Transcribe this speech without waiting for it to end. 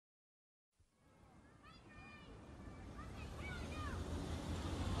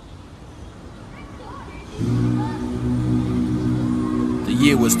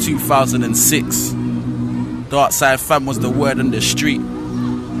year was 2006. Darkside fam was the word on the street.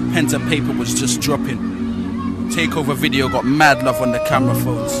 Pen to paper was just dropping. Takeover video got mad love on the camera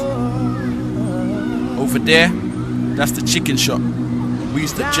phones. Over there, that's the chicken shop. We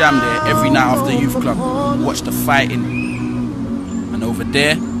used to jam there every night after youth club, watch the fighting. And over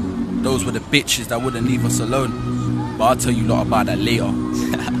there, those were the bitches that wouldn't leave us alone. But I'll tell you a lot about that later.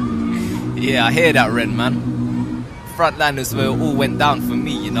 Yeah, I hear that, Ren, man. Frontliners where it all went down for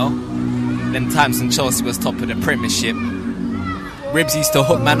me, you know. Them times when Chelsea was top of the Premiership. Ribs used to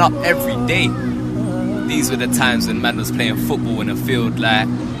hook man up every day. These were the times when man was playing football in a field, like,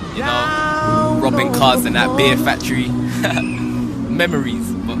 you know, robbing cars in that beer factory. Memories.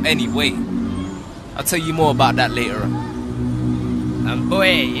 But anyway, I'll tell you more about that later on. And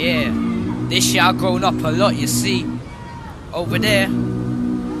boy, yeah, this year I've grown up a lot, you see. Over there,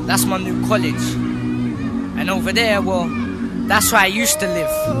 that's my new college. And over there, well, that's where I used to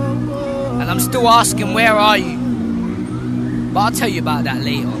live. And I'm still asking, where are you? But I'll tell you about that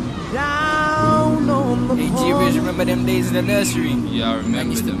later. Hey, G-Riz, remember them days in the nursery? Yeah, I remember. I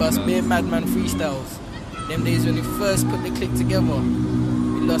used to bust bare Madman freestyles. Them days when we first put the clique together.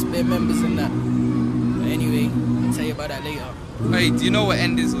 We lost bare members in that. But anyway, I'll tell you about that later. Hey, do you know what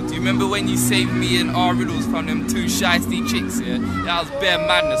end is? Do you remember when you saved me and R Riddles from them two shiesty chicks, yeah? That was bare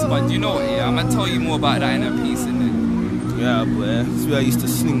madness, but do you know what, yeah? I'm gonna tell you more about that in a piece, innit? Yeah, boy. That's where I used to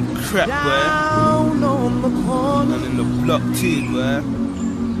sling crap, boy. And in the block too,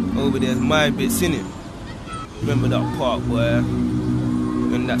 boy. Over there's my bits, innit? Remember that part, boy?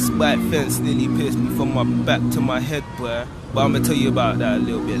 When that spike fence nearly pierced me from my back to my head, boy. But I'm gonna tell you about that a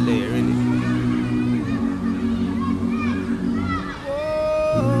little bit later, innit?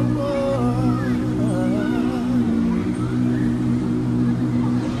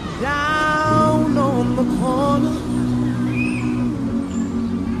 Down on the corner.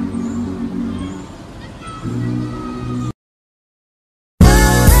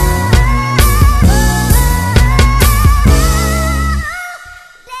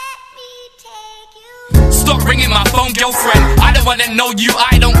 Stop ringing my phone, girlfriend. I don't wanna know you,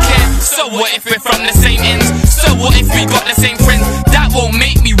 I don't care. So what if we're from the same ends? So what if we got the same friends? That won't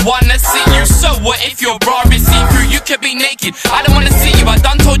make me wanna see you. So what if your bra is see-through? You could be naked, I don't wanna see you. I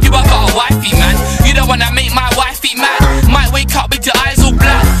done told you I got a wifey, man. You don't wanna make my wifey mad. Might wake up with your eyes all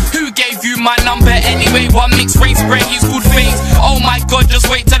black. Who gave you my number anyway? One mixed race spray, he's called Faze. Oh my god, just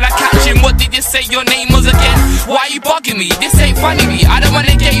wait till I catch him. What did you say your name was again? Why you bugging me? This ain't funny me. I don't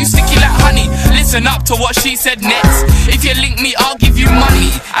wanna get you sticky like honey. Listen up to what she said next. If you link me, I'll give you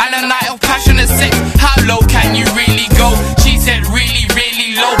money and a night of passionate sex. How low can you really go? She said really,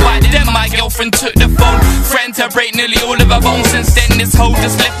 really low. By then my girlfriend took the phone. Friend to break nearly all of her bones. Since then this hoe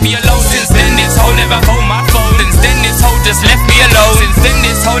just left me alone. Since then this hoe never phoned my phone. Since then this hoe just left me alone. Since then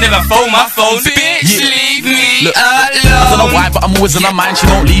this hoe never phoned my phone. Bitch, leave me alone. I don't know why, but I'm always on her mind. She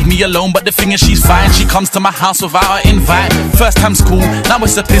don't leave me alone, but the thing is she's fine. She comes to my house without an invite. First time's cool, now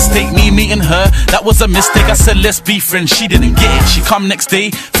it's a piss take. Me meeting her, that was a mistake. I said let's be friends, she didn't get it. She come next day,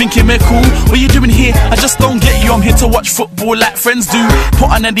 thinking we're cool. What you doing here? I just don't get you. I'm here to watch football like friends do.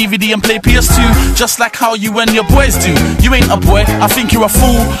 Put on a DVD and play PS2, just like how you and your boys do. You ain't a boy, I think you're a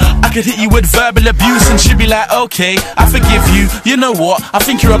fool. I could hit you with verbal abuse and she'd be like, okay, I forgive you. You know what? I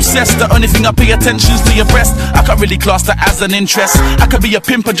think you're obsessed. The only thing I pay attention is to your breast. I can't really class that as an interest. I could be a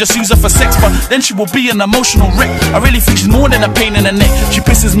pimp and just use her for sex, but then she will be an emotional wreck. I really think she's more than a pain in the neck. She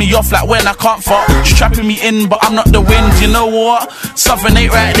pisses me off like when I can't fart. She's trapping me in, but I'm not the wind. You know what? Southern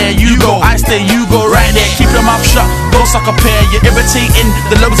ain't right there. You go, I stay, you go right there. Keep your mouth shut, don't suck a pair. You're irritating,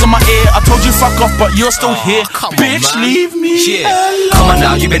 the lobes on my ear. I told you fuck off, but you're still here. Bitch, on, leave me alone. Come on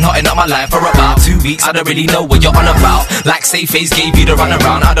now, you've been hotting up my life for about 2 weeks. I don't really know what you're on about. Like say Faze gave you the run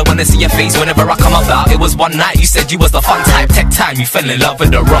around. I don't wanna see your face whenever I come about. It was one night, you said you was the fun type. Tech time, you fell in love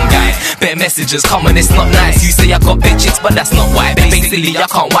with the wrong guy. Better messages coming, it's not nice. You say I got bitches, but that's not why. Basically, I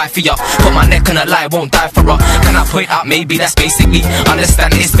can't wife for ya. Put my neck on a lie, won't die for her. Can I point out maybe that's basically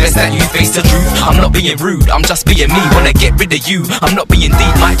understand it's best that you face the truth. I'm not being rude, I'm just being me. Wanna get rid of you, I'm not being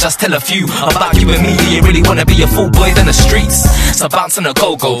deep. Might just tell a few about you and me. Do you really wanna be a fool boy in the streets? So bounce on a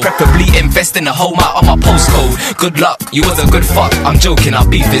go-go, preferably invest in a home out on my postcode. Good luck, you was a good fuck. I'm joking, our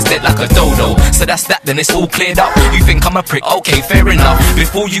beef is dead like a dodo. So that's that, then it's all cleared up. You think I'm a prick, okay, fair enough.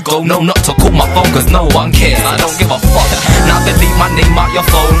 Before you go, no, not to call my phone, cause no one cares. I don't give a fuck. Now delete my name out your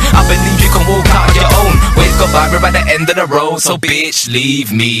phone. I believe you can walk out your own. Wave goodbye, we're at the end of the road. So bitch,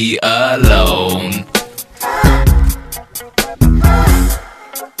 leave me alone.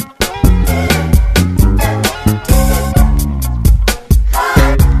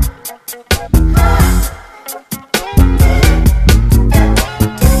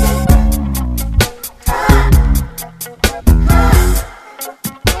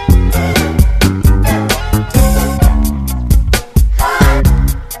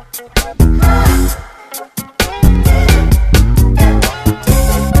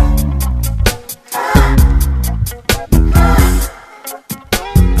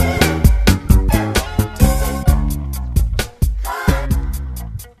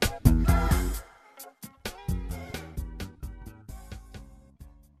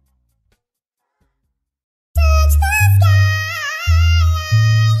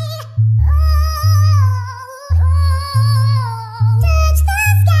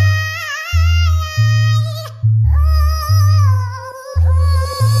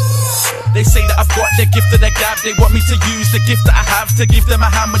 They say that I've got the gift of the gab. They want me to use the gift that I have to give them a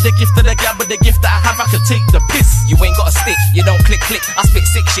hand with the gift of the gab. With the gift that I have, I could take the piss. You ain't got a stick, you don't click. I spit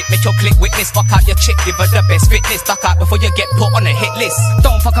sick shit, make your click witness. Fuck out your chick, give her the best fitness. Duck out before you get put on a hit list.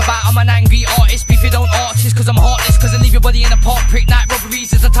 Don't fuck about, I'm an angry artist. Beef you don't artist, cause I'm heartless. Cause I leave your body in a park prick. Night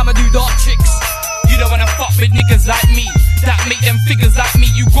robberies is the time I do dark tricks. You don't wanna fuck with niggas like me, that make them figures like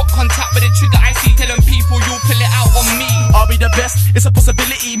me. You got contact with the trigger I see, telling people you'll pull it out on me. I'll be the best, it's a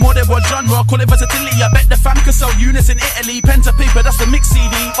possibility. More than one genre, call it versatility. I bet the fam can sell units in Italy. Pen to paper, that's the mix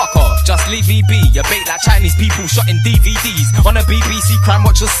CD. Fuck off, just leave me be. You bait like Chinese people shotting DVDs. On a BBC crime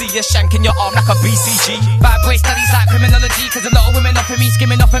watch, you'll see a shank in your arm like a BCG. Bad boy studies like criminology. Cause a lot of women off of me,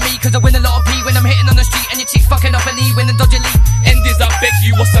 skimming off of me. Cause I win a lot of P when I'm hitting on the street. And your chick fucking off a knee, winning dodgily. Enders, I beg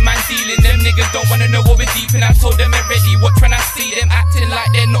you, what's a man dealing? Them niggas don't wanna know what we're deep in. I told them already, watch when I see them acting like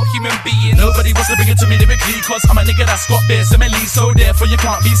they're not human beings. Nobody wants to bring it to me lyrically, cause I'm a nigga that's got bare simile. So therefore you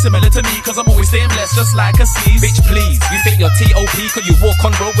can't be similar to me, cause I'm always staying blessed just like a sneeze. Bitch please, you think you're T.O.P. cause you walk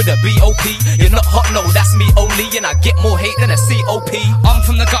on road with a B.O.P. You're not hot, no, that's me only. And I get more hate than a C.O.P. I'm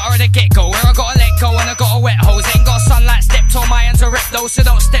from the gutter of the get-go, where I gotta let go and I got a wet hose. Ain't got sunlight stepped on my hands are rep though, so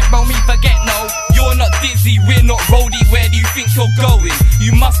don't step bro me forget no. You're not dizzy, we're not roadie. Where do you think you're going?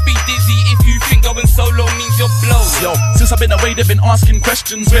 You must be dizzy if you think going solo means you're blowing. Yo, since I've been away they've been asking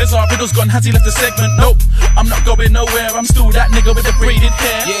questions. Where's our riddles gone? Has he left the segment? Nope, I'm not going nowhere. I'm still that nigga with the braided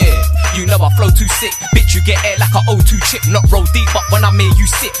hair. Yeah, you know I flow too sick. Bitch, you get air like a O2 chip. Not roll deep, but when I'm here you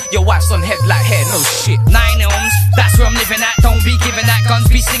sit. Your wife's on head like hair, no shit. 9 ohms, that's where I'm living at. Don't be giving that, guns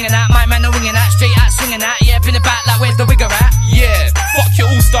be singing at. My man are winging that, straight out swinging at. Yeah, been about like where's the wigger at? Yeah, fuck your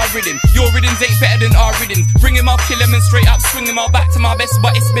all-star rhythm. Your rhythms ain't better than our rhythms. Bring him up, kill him and straight up swing him out back to my best,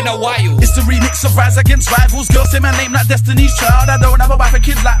 but it's been a while. It's the remix of Rise Against Rivals. Girls say my name like Destiny's Child. I don't have a wife and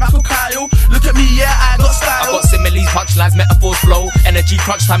kids like Michael Kyle. Look at me, yeah, I got style. I got similes, punchlines, metaphors flow. Energy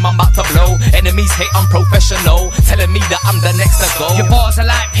crunch time, I'm about to blow. Enemies hate, I'm professional. Telling me that I'm the next to go. Your bars are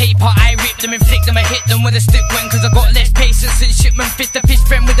like paper, I rip them, inflict them, I hit them with a stick when. Cause I got less patience than shipment. Fist to fish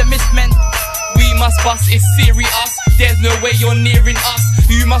friend with a mismen. We must bust, it's serious. There's no way you're nearing us.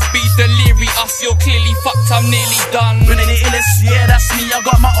 You must be delirious. You're clearly fucked, I'm nearly done. Running the illest, yeah, that's me. I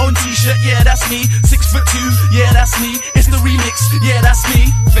got my own t-shirt, yeah, that's me. 6'2", yeah, that's me. It's the remix, yeah, that's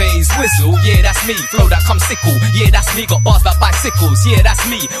me. Phase whistle, yeah, that's me. Flow that comes sickle, yeah, that's me. Got bars like bicycles, yeah, that's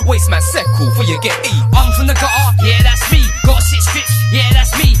me. Waste man circle, for you get E. I'm from the gutter, yeah, that's me. Got 6 strips, yeah,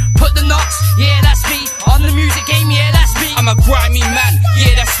 that's me. Put the knocks, yeah, that's me. On the music game, yeah, that's me. I'm a grimy man,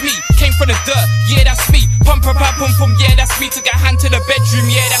 yeah, that's me. Came from the dirt, yeah, that's me. Pum pum pum pum pum, yeah, that's me. Took a hand to the bedroom,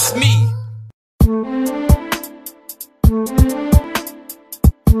 yeah, that's me.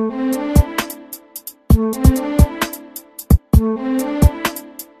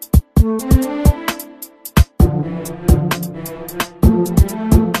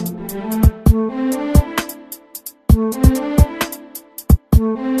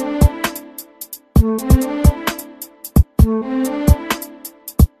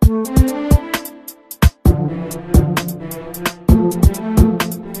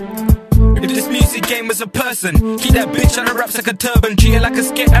 As a person, keep that bitch on the raps like a turban. Treat it like a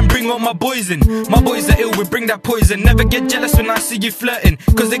skit and bring all my boys in. My boys are ill, we bring that poison. Never get jealous when I see you flirting,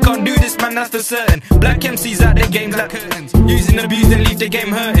 cause they can't do this, man, that's for certain. Black MCs out their games like curtains, use and abuse and leave their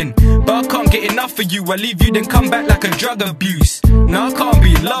game hurting. But I can't get enough of you, I leave you then come back like a drug abuse. Now I can't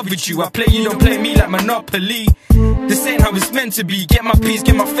be in love with you, I play you, don't play me like Monopoly. This ain't how it's meant to be, get my peace,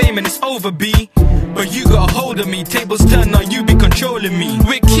 get my fame and it's over, B. But you got a hold of me, tables turn, now you be controlling me.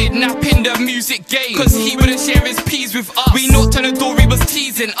 We're kidnapping the music game, cause he wouldn't share his peas with us. We knocked on the door, he was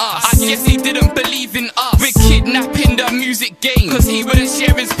teasing us. I guess he didn't believe in us. We're kidnapping the music game, cause he wouldn't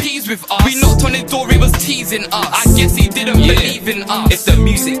share his peas with us. We knocked on the door, he was teasing us. I guess he didn't believe in us. If the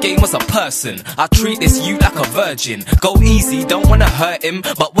music game was a person, I treat this you like a virgin. Go easy, don't wanna hurt him,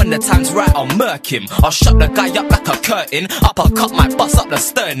 but when the time's right, I'll murk him. I'll shut the guy up like a curtain, uppercut my bust up the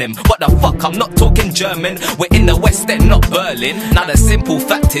sternum. What the fuck, I'm not talking German. We're in the West End, not Berlin. Now the simple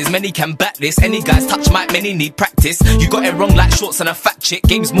fact is, many can back this. Any guys touch mic, many need practice. You got it wrong like shorts and a fat chick.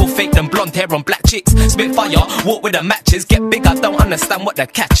 Game's more fake than blonde hair on black chicks. Spit fire, walk with the matches. Get big, I don't understand what the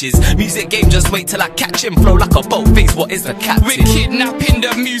catch is. Music game, just wait till I catch him. Flow like a boat face, what is the captain? We're kidnapping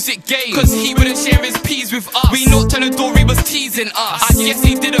the music game, cause he wouldn't share his peas with us. We knocked on the door, he was teasing us. I guess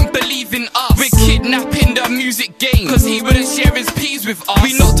he didn't believe in us. We're kidnapping the music game, cause he wouldn't share his peas with us.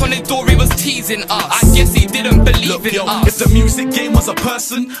 We knocked on the door, he was teasing us. I guess he didn't believe in us. If the music game was a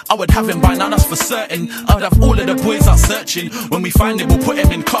person, I would have him by now, that's for certain. I would have all of the boys out searching. When we find him, we'll put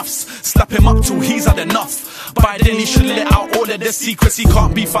him in cuffs, slap him up till he's had enough. By then he should let out all of the secrets. He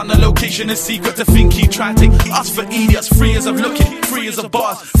can't be found, the location is secret. To think he tried to take us for idiots. 3 years of looking, 3 years of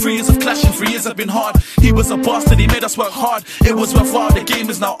bars, 3 years of clashing, 3 years have been hard. He was a bastard, he made us work hard. It was worthwhile, the game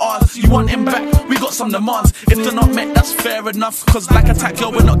is now ours. You want him back, we got some demands. If they're not met, that's fair enough. Cause like attack, yo,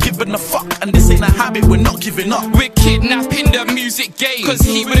 we're not giving a fuck. And this ain't a habit, we're not giving up. We're kidnapping the music game, cause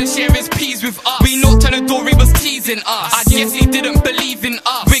he wouldn't share his peas with us. We knocked on the door, he was teasing us. I guess he didn't believe in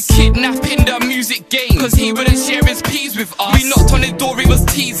us. We're kidnapping the music game, cause he wouldn't share his peas with us. We knocked on the door, he was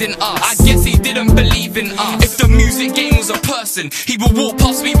teasing us. I guess he didn't believe in us. If the music game was a person, he would walk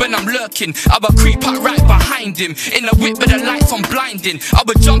past me when I'm lurking. I would creep up right behind him, in a whip with the lights on blinding. I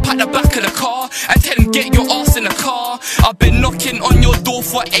would jump at the back of the car and tell him get your ass in the car. I've been knocking on your door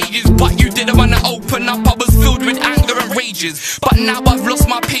for ages, but you didn't wanna open up. I was filled with anger and rages, but now I've lost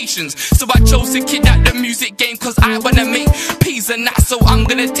my patience. So I chose to kidnap the music game, cause I wanna make peas and that. So I'm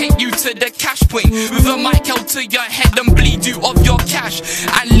gonna take you to the cash point with a mic held to your head and bleed you of your cash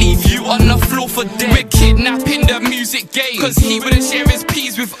and leave you on the floor for dead. We're kidnapping the music game, cause he wouldn't share his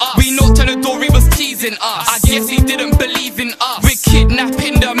peas with us. We knocked on the door, he was teasing us. I guess he didn't believe in us. We're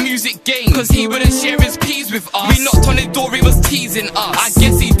kidnapping the music game, cause he wouldn't share his peas with us. We knocked on the door, he was teasing us. I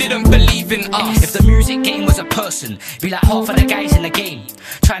guess he didn't believe in us. If the music game was a person, be like half of the guys in the game,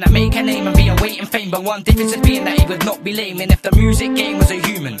 trying to make a name and be a waiting fame. But one difference is being that he would not be lame. And if the music game was a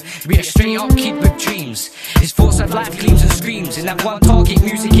human, be a straight up kid with dreams. His thoughts of life gleams and screams, and that one target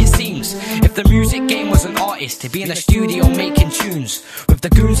music it seems. If the music game was an artist, he'd be in the studio making tunes, with the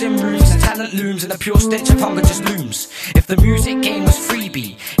goons in rooms, the talent looms, and the pure stench of hunger just looms. If the music game was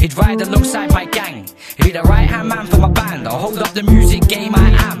freebie, he'd ride alongside my gang. He'd be the right hand man for my band. I'll hold up the music game, I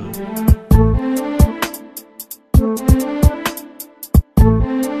am.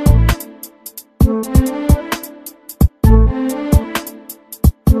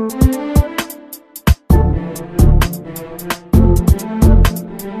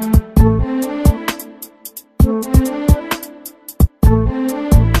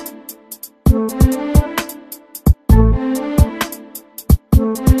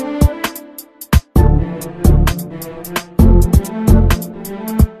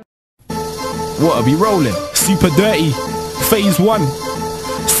 What are we rolling? Super dirty. Phase 1.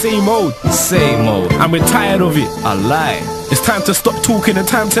 Same old. Same old. And we're tired of it. I lie. It's time to stop talking and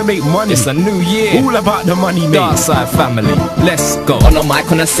time to make money. It's a new year. All about the money, mate. Darkside family, let's go. On a mic,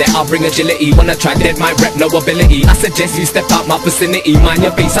 on a set, I'll bring agility. Wanna try dead, my rep, no ability. I suggest you step out my vicinity. Mind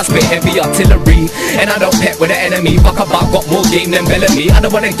your face, I spit heavy artillery. And I don't pet with the enemy. Fuck about, got more game than Bellamy. I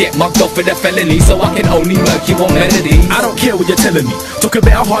don't wanna get mugged off with a felony, so I can only murk you on melody. I don't care what you're telling me. Talk a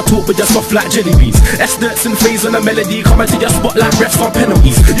bit of hard talk, but you're soft like jelly beans. S-Dirts and phase on a melody. Come into your spot like refs on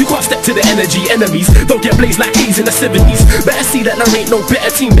penalties. You can't step to the energy, enemies. Don't get blazed like A's in the 70s. Better see that there ain't no better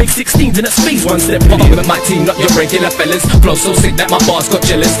team. Big 16s in a space, one step in with my team, not your regular fellas. Flow so sick that my bars got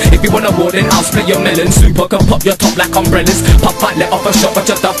jealous. If you want a war, then I'll split your melon. Super can pop your top like umbrellas. Pop out, let off a shot, but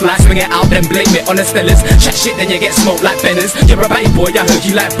your duff like swing it out, then blame it on the stellars. Chat shit, then you get smoked like Benners. You're a bad boy, I heard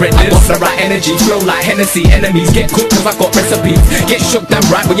you like Brendan. I got the right energy, flow like Hennessy. Enemies get cooked cause I got recipes. Get shook damn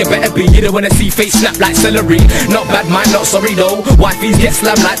right when you better be. You don't wanna see face snap like celery. Not bad mind, not sorry though. Wifeys get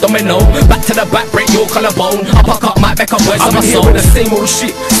slammed like domino. Back to the back, break your collarbone. I pack up my back up boys on my soul. Same old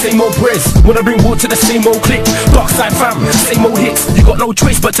shit, same old brez. Wanna bring wood to the same old click. Darkside fam, same old hits. You got no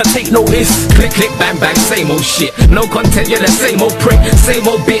choice but to take notice. Click, click, bang, bang, same old shit. No content, you're the same old prick. Same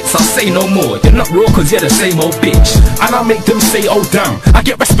old bits, I'll say no more. You're not raw cause you're the same old bitch. And I make them say, oh damn. I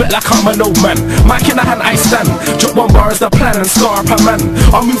get respect like I'm an old man. Mic in the hand, I stand. Drop one bar as the plan and scar up a man.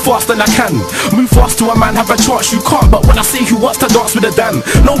 I'll move fast than I can. Move fast to a man, have a chance, you can't. But when I say who wants to dance with a Dan,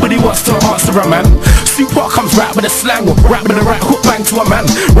 nobody wants to answer a man. Super comes right with a slang. Right with the right hook, bang to a man.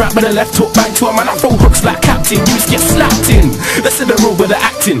 Right with the left hook, bang to a man. I throw hooks like captain, you just get slapped in. Let's see the rule with the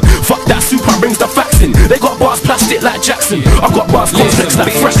acting. Fuck that, super brings the facts in. They got bars plastic like Jackson. I got bars complex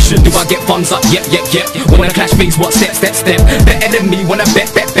like fraction. Do I get funds up? Yep, yep, yep. Wanna clash phase, what step, step, step. The enemy wanna bet,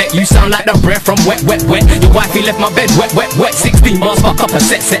 bet, bet. You sound like the breath from wet, wet, wet. Your wifey left my bed wet, wet, wet. 16 bars, fuck up a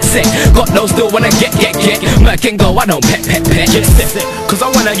set, set, set. Got no still wanna get, get, get. Merc and go, I don't pet, pet, pet. Get set, cause I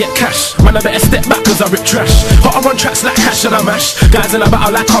wanna get cash. Man, I better step back cause I rip trash. Hot I run tracks like cash and I mash. Guys in a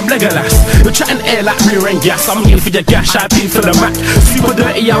battle like I'm Legolas. You're chatting air like rear end gas. I'm here for your gash, I pay for the Mac. Super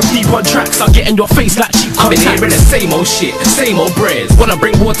dirty, I'm deep on tracks. I'll get in your face like cheap contacts. I've been hearing the same old shit, same old braids. Wanna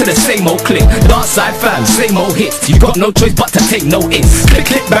bring war to the same old clip. Darkside fam, same old hits. You got no choice but to take notice. Click,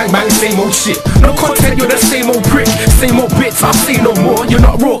 click, bang. bang bang, same old shit. No content, you're the same old prick. Same old bits, I'll say no more. You're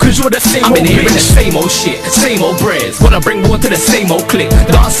not raw cause you're the same old bitch. I've been hearing the same old shit, same old breads. Wanna bring war to the same old click.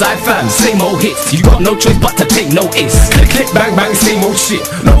 Darkside fam, same old hits. You got no choice but to take notice. Click click bang bang, same old shit.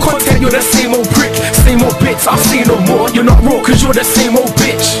 No content, you're the same old prick. Same old bits, I'll say no more. You're not raw cause you're the same old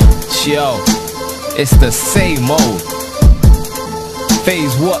bitch. Yo, it's the same old.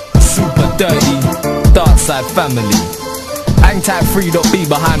 Phase what? Super dirty. Darkside family. Hang type 3 don't be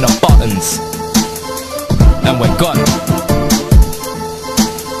behind the buttons. And we're gone.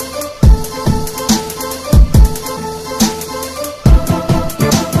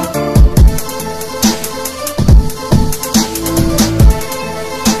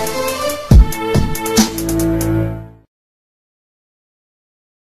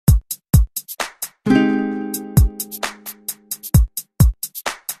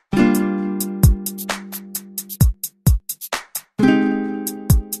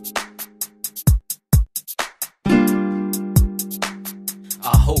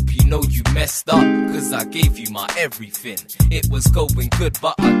 I hope you know you messed up, cause I gave you my everything. It was going good,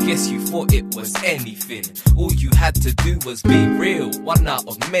 but I guess you thought it was anything. All you had to do was be real, one out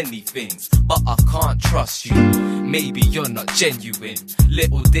of many things. But I can't trust you, maybe you're not genuine.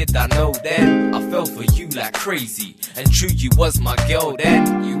 Little did I know then, I fell for you like crazy. And true, you was my girl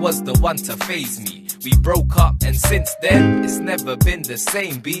then, you was the one to faze me. We broke up and since then, it's never been the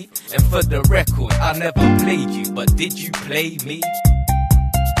same, B. And for the record, I never played you, but did you play me?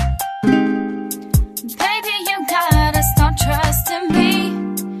 Baby, you gotta start trusting me,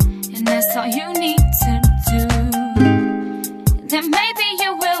 and that's all you need to do. Then maybe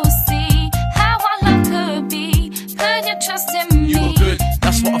you will see how our love could be. Put your trust in me. You were good,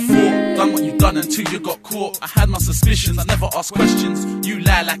 that's what I thought. Done what you done until you got caught. I had my suspicions, I never asked questions. You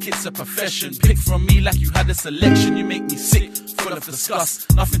lie like it's a profession. Pick from me like you had a selection. You make me sick, full of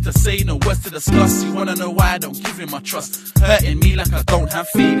disgust. Nothing to say, no words to discuss. You wanna know why I don't give you my trust? Hurting me like I don't have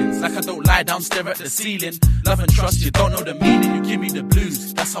feelings, like I don't lie down, stare at the ceiling. Love and trust, you don't know the meaning. You give me the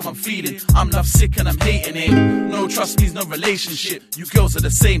blues, that's how I'm feeling. I'm love sick and I'm hating it. No trust means no relationship. You girls are the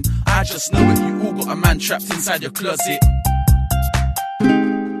same, I just know it. You all got a man trapped inside your closet.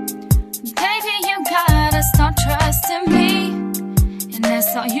 Baby, you gotta start trusting me, and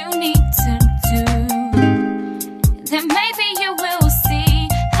that's all you need to do. Then maybe you will see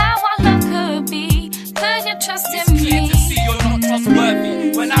how our love could be. Put your trust in me. It's clear to see you're not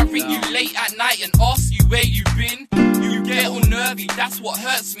trustworthy. When I ring you late at night and ask you where you've been, you get all nervy, that's what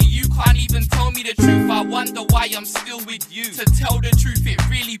hurts me. You can't even tell me the truth, I wonder why I'm still with you. To tell the truth, it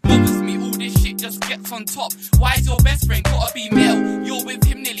really bothers me. All this shit just gets on top. Why is your best friend gotta be male? You're with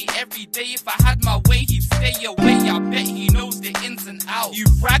him nearly every day. If I had my way, he'd stay away. I bet he knows the ins and outs. You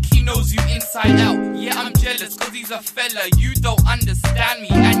brag, he knows you inside out. Yeah, I'm jealous cause he's a fella. You don't understand me,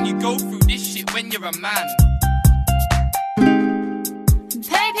 and you go through this shit when you're a man.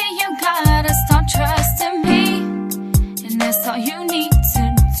 Baby, you gotta start trusting me, and that's all you need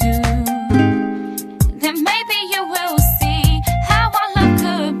to do. Then maybe you will see how our love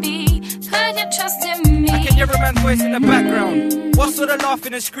could be. Put your trust in me. I can hear a man's voice in the background. What's all the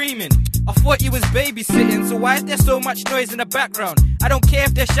laughing and screaming? I thought you was babysitting, so why is there so much noise in the background? I don't care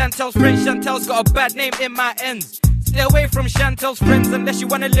if they're Chantel's friends, Chantel's got a bad name in my ends. Stay away from Chantel's friends unless you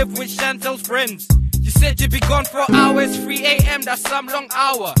wanna live with Chantel's friends. You said you'd be gone for hours, 3 AM, that's some long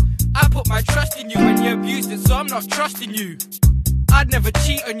hour. I put my trust in you and you abused it, so I'm not trusting you. I'd never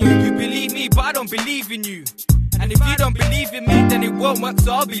cheat on you, you believe me, but I don't believe in you. And if you don't believe in me, then it won't work,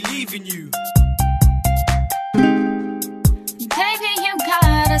 so I'll be leaving you. Baby, you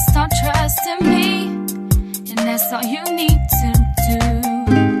gotta start trusting me, and that's all you need to do.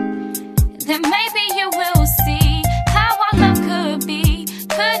 Then maybe you will see how our love could be.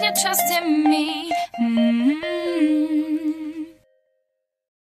 Put your trust in me.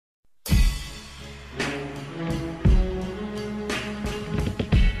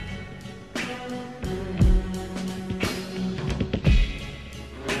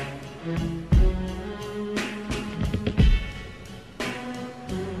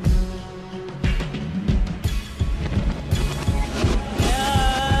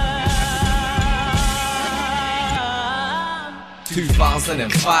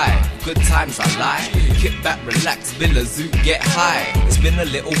 $2005, good times I lie. Kick back, relax, bill a zoo, get high. It's been a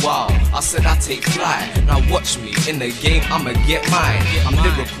little while, I said I take flight. Now watch me, in the game I'ma get mine. I'm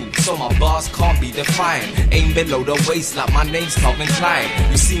lyrical, so my bars can't be defined. Aim below the waist like my name's Calvin Klein.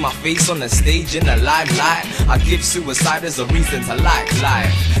 You see my face on the stage in the limelight. I give suiciders a reason to like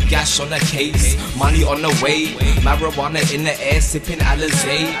life. Gash on the case, money on the way. Marijuana in the air, sipping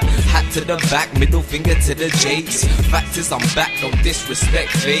Alizé. Hat to the back, middle finger to the J's. Fact is I'm back, don't disrespect.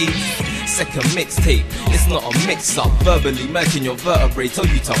 respect, Faze. Second mixtape, it's not a mix-up. Verbally murking your vertebrae, told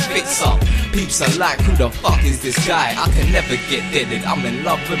you to fix up. Peeps are like, who the fuck is this guy? I can never get deaded, I'm in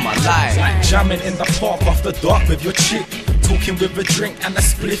love with my life. Like jamming in the park after dark with your chick. Talking with a drink and a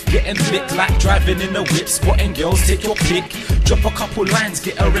spliff, getting licked. Like driving in a whip, spotting girls, take your pick. Drop a couple lines,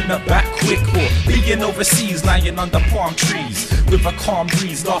 get her in the back quick. Or being overseas, lying under palm trees with a calm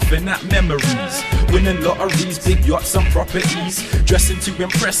breeze, laughing at memories. Winning lotteries, big yachts and properties. Dressing to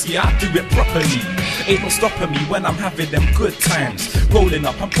impress, yeah, I do it properly. Ain't no stopping me when I'm having them good times. Rolling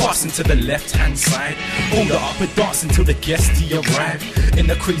up and passing to the left hand side. Hold her up and dancing till the guests arrive. In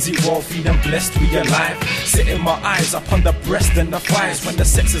the crazy world, feeling blessed, we alive. Setting my eyes up on the breast and the thighs. When the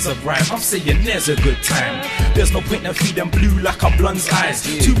sexes arrive, I'm saying there's a good time. There's no point in feeding blue like a blonde's eyes.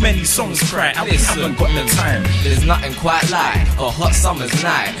 Too many songs cry and we haven't got the time. There's nothing quite like a hot summer's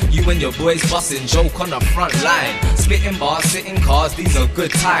night. You and your boys busting joke on the front line. Spitting bars, sitting cars, these are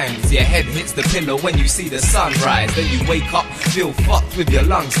good times. Your head hits the pillow when you see the sunrise. Then you wake up, feel fucked with your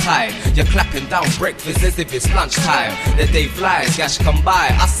lungs tied. You're clapping down breakfast as if it's lunchtime. The day flies, gash come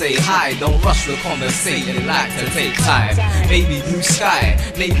by, I say hi. Don't rush the conversation, like to take time. Baby blue sky,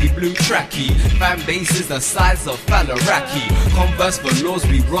 navy blue tracky. Fan base is the size of Falaraki. Converse for laws,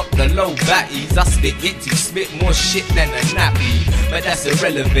 we rock the low batties. I spit it, you spit more shit than a nappy. But that's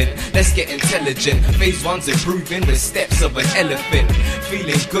irrelevant, let's get intelligent. Phase 1's improving with steps of an elephant.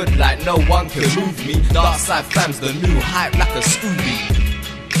 Feeling good like no one can move me. Darkside fam's the new hype like a Scooby.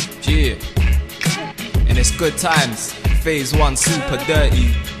 Yeah, and it's good times. Phase 1 super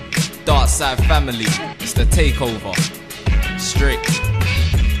dirty. Darkside family, it's the takeover. Strict.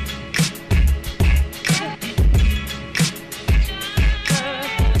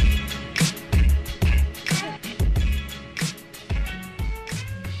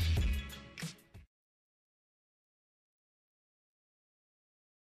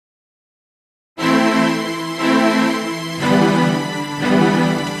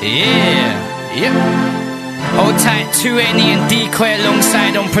 Yeah, yep. Hold tight, 2NE and Decoy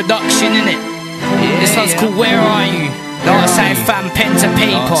alongside on production, innit? Yeah, this one's called Where Are You? Darkside fam, pen to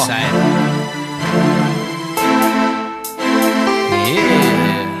paper. Darkside.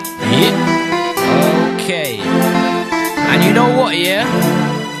 Yeah, okay. And you know what, yeah?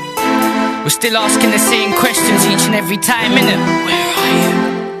 We're still asking the same questions each and every time, innit? Where are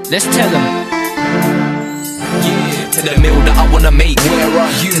you? Let's tell them. Yeah, to the meal that I wanna make. Where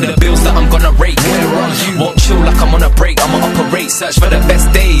are you? To the bills that I'm gonna rake. Where are you? Won't chill like I'm on a break. I'ma operate, search for the best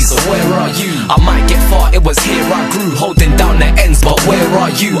days. So where are you? I might get far, it was here I grew, holding down the ends, but where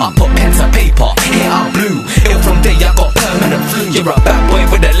are you? I put pen to paper, here I blew. Ill from day, I got permanent flu. You're a bad boy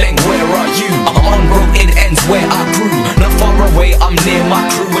with a length, where are you? I'm on road, it ends where I grew. Not far away, I'm near my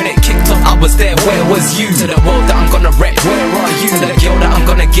crew. When it kicked off, I was there, where was you? To the world that I'm gonna wreck, where are you? To the girl that I'm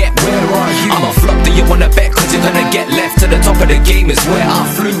gonna get, where are you? I'm a flop, do you wanna bet? Cause you're gonna get left. To the top of the game is where I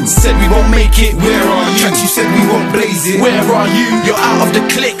flew. Said we won't make it, where are you? Tracks, you said we won't blaze it, where are you? You're out of the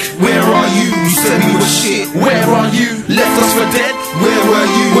clique, where are you? You said we were shit, where are you? Left us for dead, where were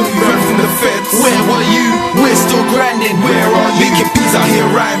you? When we ran from the feds, where were you? We're still grinding, where are you? Making peas out here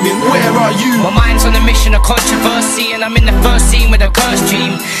rhyming, where are you? My mind's on a mission of controversy, and I'm in the first scene with a cursed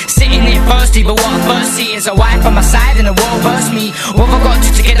dream. Sitting here thirsty, but what I first see is a wife on my side and the world burst me. What have I got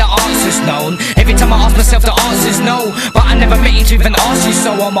to get the answers known? Every time I ask myself, the answer's no. But I never met you to even ask you,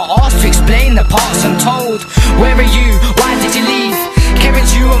 so I'm asked to explain the parts untold. Where are you? Why did you leave?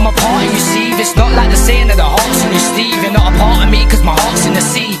 Karen's you and my part you receive. It's not like the saying of the heart's on your sleeve. You're not a part of me cause my heart's in the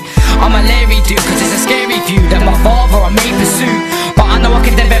sea. I'm a Larry dude cause it's a scary view that my father I may pursue. But I know I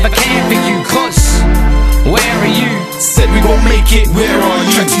could never ever care for you cause where are you? Said we won't make it, where are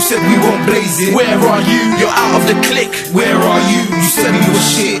you? Tracks, you said we won't blaze it, where are you? You're out of the clique, where are you? You said we were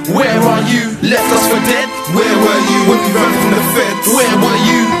shit, where are you? Left us for dead, where were you? When we ran from the feds, where were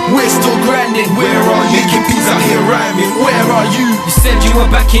you? We're still grinding, where are you? Making peas out here rhyming, where are you? You said you were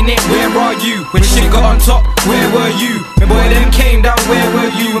back in it, where are you? When shit got on top, where were you? Remember when them came down, where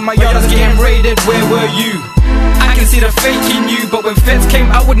were you? When my yard was getting raided, where were you? I can see the fake in you, but when feds came,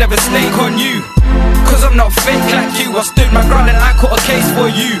 I would never snake on you. Cause I'm not fake like you, I stood my ground and I caught a case for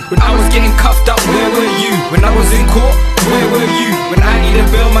you. When I was getting cuffed up, where were you? When I was in court, where were you? When I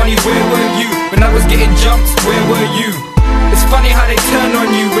needed bail money, where were you? When I was getting jumped, where were you? It's funny how they turn on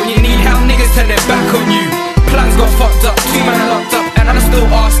you. When you need help, niggas turn their back on you. Plans got fucked up, 2 men locked up, and I'm still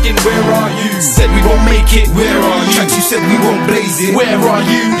asking, where are you? Said we won't make it, where are you? Tracks, you said we won't blaze it, where are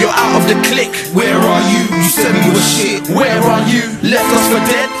you? You're out of the clique, where are you? You said we were shit, where are you? Left us for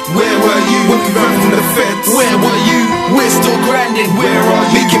dead, where were you? When we ran from the feds, where were you? We're still grinding, where are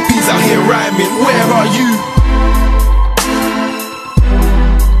you? Making peas out here rhyming, where are you?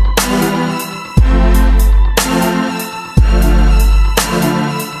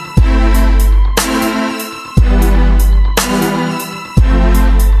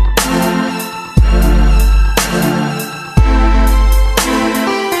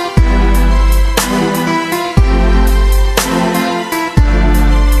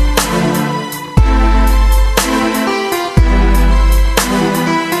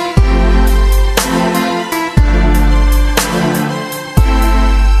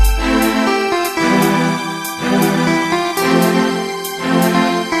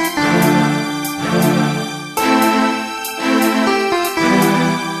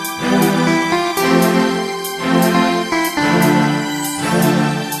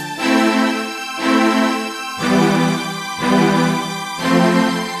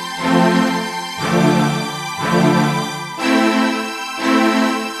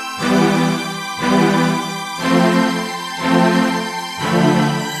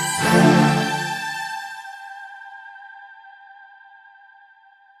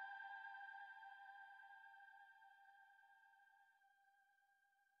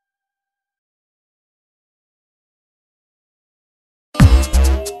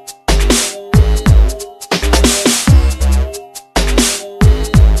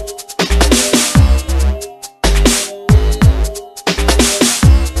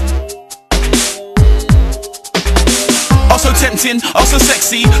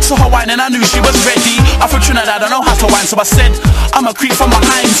 Saw her wine and I knew she was ready. I'm from Trinidad, I know how to wine, so I said, I'm a creep from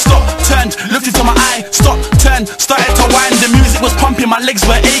behind. Stop, turned, looked into my eye. Stop, turned, started to whine. The music was pumping, my legs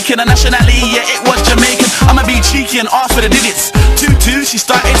were aching. The nationality, yeah, it was Jamaican. I'ma be cheeky and ask for the digits. 2-2, she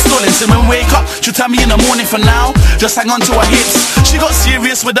started stalling. So when we wake up, she'll tell me in the morning. For now, just hang on to her hips. She got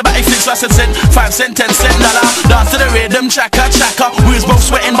serious with the batty flicks, so I said, 5 cent, 10 cent, dollar. Dance to the rhythm, chaka, chaka. We was both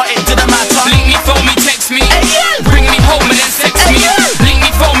sweating, but it didn't matter. Link me, phone me, text me. Bring me home and then sex me. Link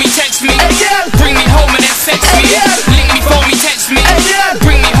me, phone me, text me. Bring me home and then sex me. Link me, phone me, text me.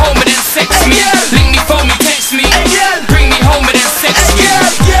 Bring me home and then sex me. Link me, phone me, text me. Bring me home and then sex me.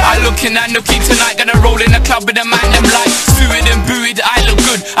 I looking at Nookie tonight, gonna roll in the club with a man them like suited and booted. I look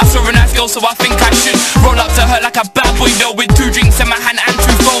good. I saw a nice girl, so I think I should roll up to her like a bad boy though, with 2 drinks in my hand and 2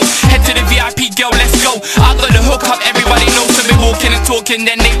 phones. Head to the VIP, girl, let's go. I got the hook up, everybody knows. So we walking and talking,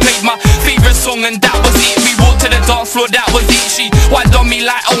 then they played my favorite song and that was it. We walked to the dance floor, that was it. She whined on me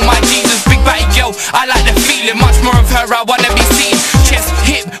like, oh my Jesus, big batty girl. I like the feeling, much more of her I wanna be seen. Chest,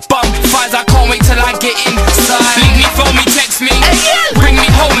 hip, bum, thighs, I can't wait till I get inside. Link me, phone me, text me. Bring me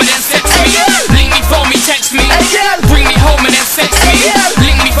home and then sex me. Link me, phone me, text me. Bring me home and then sex me.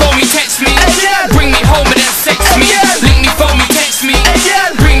 Link me, phone me, text me. Bring me home and then sex me. Link me, phone me, text me.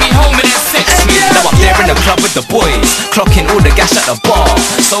 Bring me home and then sex me. Now I'm there in the club with the boys, clocking all the gas at the bar.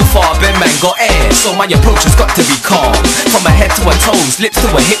 So far, Ben man got air, so my approach has got to be calm. From her head to her toes, lips to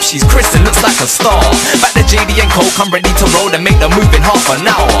her hips, she's Chris and looks like a star. Back to JD and Coke, I'm ready to roll and make the move in half an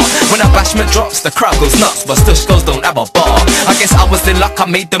hour. When a bashment drops, the crowd goes nuts, but Stush girls don't have a bar. I guess I was in luck, I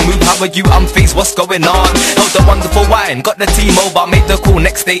made the move. How are you? I'm phased, what's going on? Held the wonderful wine, got the T-Mobile, made the call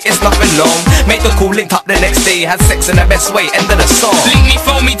next day, it's nothing long. Made the call, linked up the next day, had sex in the best way, end of the song. Link me,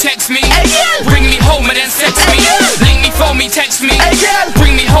 phone me, text me. Bring me home and then sex me. Link me, phone me, text me.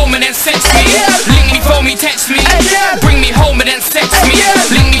 Bring me home and then sex me. Link me, phone me, text me. Bring me home and then sex me.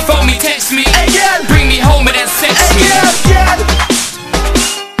 Link me, phone me, text me. Bring me home and then sex me.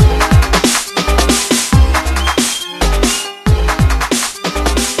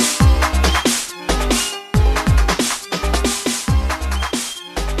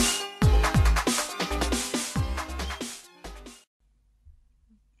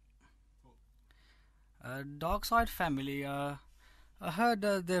 Darkside family, I heard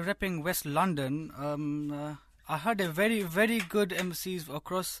they're repping West London. I heard they're very, very good MCs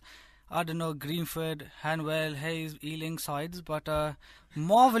across, I don't know, Greenford, Hanwell, Hayes, Ealing sides, but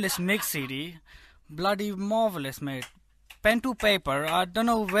marvelous mix CD, bloody marvelous, mate. Pen to paper, I don't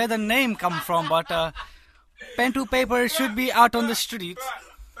know where the name come from, but pen to paper should be out on the streets,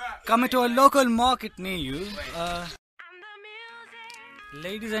 coming to a local market near you.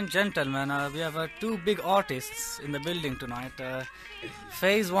 Ladies and gentlemen, we have 2 big artists in the building tonight.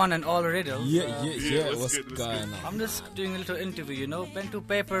 Phase 1 and All Riddle. Yeah. What's going on? I'm just doing a little interview, you know. Pen to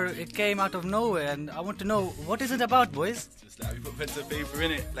paper, it came out of nowhere, and I want to know, what is it about, boys? Just like we put pen to paper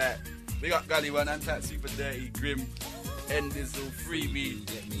in it. Like, we got Gully One, Antat, Super Dirty, Grim, Endizzle, Freebie.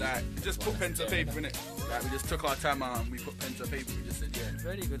 Like, we just put pen to paper in it. Like, we just took our time out and we put pen to paper. We just said, yeah.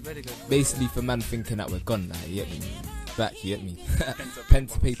 Very good, very good. Basically, for man thinking that we're gone, like, you get me? Back, you get me? Pen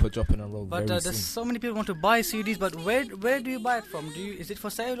to paper dropping a roll. But very there's soon. so many people want to buy CDs, but where do you buy it from? Is it for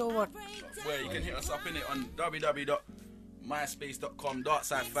sale or what? Where you can hit us up in it on www.myspace.com,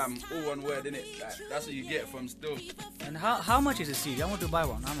 Darkside fam, all one word in it. Like, that's what you get from still. And how much is a CD? I want to buy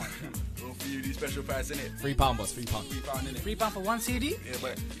one. How much? Well, for you, the special price in it. £3, boss. £3. £3 in it. £3 for one CD? Yeah,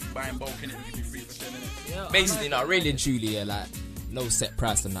 but if you buy in bulk in it, we give you 3 for 10 in it. Yeah, basically, no, really and truly, yeah, like no set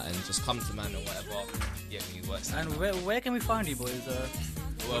price or nothing. Just come to man or whatever. Yeah, me works. And where can we find you, boys?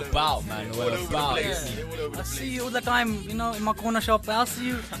 We're about, man. We're about. I see you all the time, you know, in my corner shop. I'll see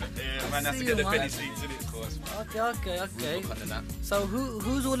you. Yeah, man, that's to get the penny seats in it, of course. Okay. So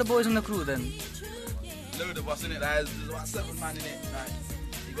who's all the boys in the crew then? Load of us in it. There's about 7 man in it. Like,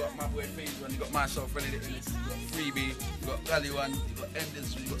 you got my boy Phase One, you got myself running it in it. You got Freebie, you got Gully One, you got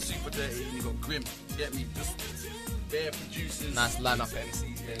Enders, you got Super Dirty, and you got Grim. Get me? Just bare producers. Nice lineup of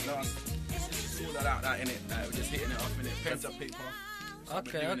MCs. Yeah, it's all out that in it. Like, we're just hitting it off in it. Pen to paper.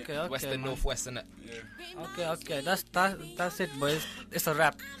 Okay. Western, northwest, innit? Yeah. Okay. That's it, boys. It's a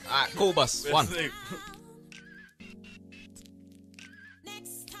wrap. Alright, cool, boss. One.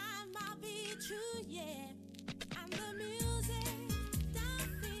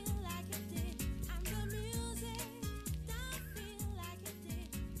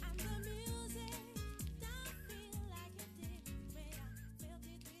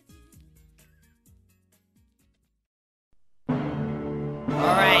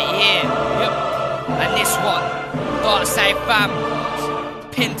 And this one, Darkside fam,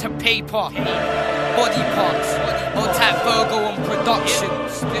 pen to paper, body parts, old type Virgo and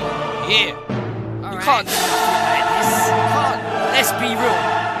Productions. still. Yeah. You can't do nothing like this. You can't. Let's be real.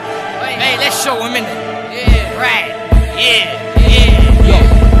 Hey, let's show him in it. Yeah. Right. Yeah. Yo,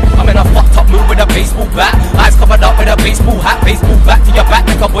 I'm in a fucked up mood with a baseball bat. Eyes covered up with a baseball hat. Baseball bat to your back,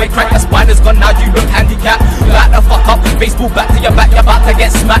 make a boy crack. The spine is gone, now you look handicapped. Back the fuck up, baseball bat to your back. You're about to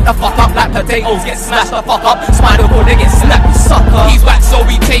get smacked the fuck up like potatoes get smashed the fuck up. Spinal cord, they get snapped, you sucker. He's whack, so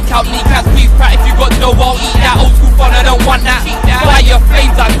we take out kneecaps. Please prat if you got dough, I'll eat that. Old school fun, I don't want that. Fire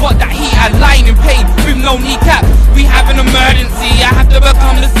flames, I got that heat. I'm lying in pain with no kneecap. We have an emergency, I have to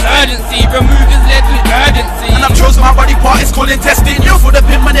become this urgency. Remove his legs with urgency. And I've chosen my body part, it's called intestine. You for the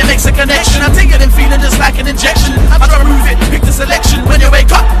pin when it makes a connection. I take it and feeling just like an injection. I try to move it, pick the selection. When you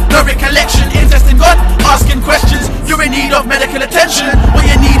wake up, no recollection. Intestine gone, asking questions. You're in need of medical attention. What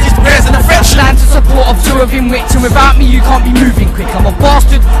you need is prayers and affection. Stand to support of two of him wits, and without me you can't be moving quick. I'm a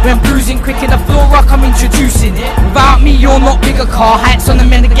bastard when bruising quick in the floor rock, I'm introducing it. Without me you're not bigger car, hats on the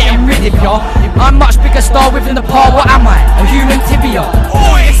men are getting rid of ya. I'm much bigger star within the par, what am I? A human tibia.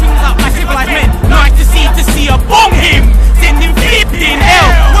 Oh, it swings up my civilized men. Nice to see a bomb him. Send him flipping hell.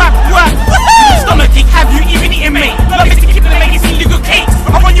 Woohoo! Stomach kick, have you even eaten, mate? Love is to keep the legacy legal cakes.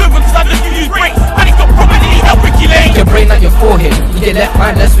 I run you over cause I just use brakes. And it's not properly help regulate. Your brain on your forehead. You get left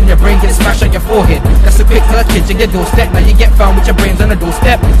mindless when your brain gets smashed on your forehead. That's a quick kids in your doorstep. Now you get found with your brains on the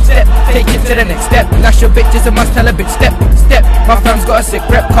doorstep. Step, take it to the next step. Lash your bitches and must tell a bitch step. My fam's got a sick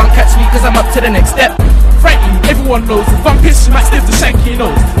rep. Can't catch me cause I'm up to the next step. Frankly, everyone knows if I'm pissed, you might stiff the shank in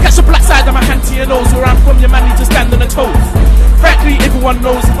your nose. Catch the black side of my hand to your nose. Where I'm from, your man need to stand on the toes. Frankly, everyone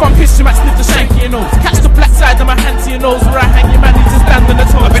knows if I'm pissed, you might sniff the shank in your nose. Catch the black side of my hand to your nose. Where I hang, your man need to stand on the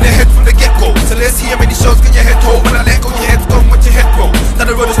toes. I've been ahead from the get-go, so let's see how many shows get your head told. When I let go, your head's gone with your head roll. Now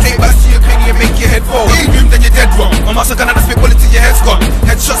the road is straight back to your cranium and make your head roll. Boom, then you're dead wrong. I'm also gonna spit bullet till your head's gone.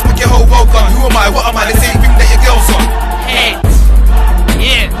 Headshots make your whole world gone. Who am I? What am I? The same thing that your girl's on. Heads.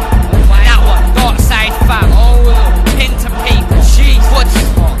 Yeah. That one. Darkside fam. Oh, pen to paper. Jeez. Body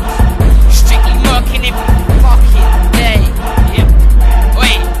parts. Strictly murking every fucking day. Yep.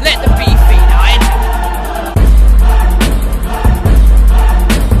 Wait, let the beef feed out.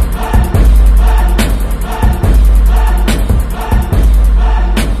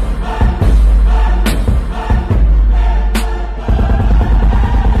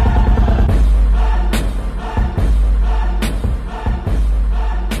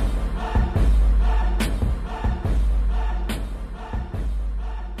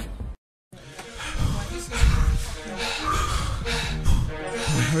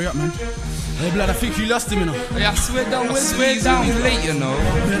 Hurry up, man. Hey, blood, I think you lost him, you know. Yeah, I swear down, we're late, you know.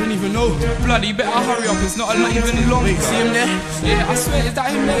 I don't even know. Bloody, you better hurry up, it's not even long. Wait, see him there? Yeah, I swear, is that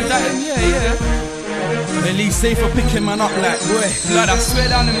him there? Is that him? Yeah. At least safe for picking man up like, boy. Blood, I swear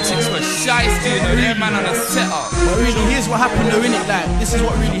down them chicks were shy, you know. They're man on a setup. But really, here's what happened though, innit? Like, this is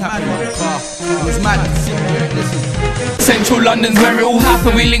what really happened. It was mad. Listen. Central London's where it all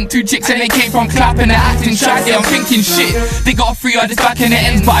happened. We linked two chicks and they came from clapping. They're acting shy, I'm thinking shit. They got a free artist back in their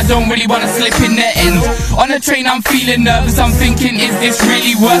ends, but I don't really wanna slip in their ends. On the train I'm feeling nervous, I'm thinking is this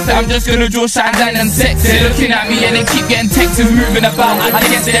really worth it? I'm just gonna draw shine down and sex. They're looking at me and they keep getting texts moving about. I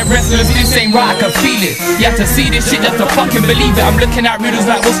guess they're restless, this ain't right, I can feel it. You have to see this shit just to fucking believe it. I'm looking at riddles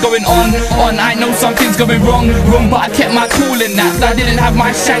like what's going on. I know something's going wrong, but I kept my cool in that. I didn't have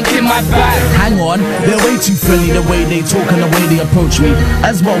my shank in my bag. Hang on, they're way too friendly the way they talk and the way they approach me.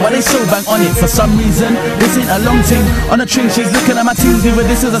 As well, why they so bang on it? For some reason, this ain't a long thing. On the train, she's looking at my teams, either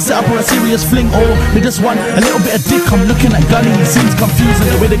this is a setup or a serious fling, or they just want a little bit of dick. I'm looking at Gunny, he seems confused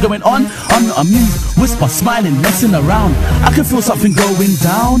and the way they're going on. I'm not amused, whisper, smiling, messing around. I can feel something going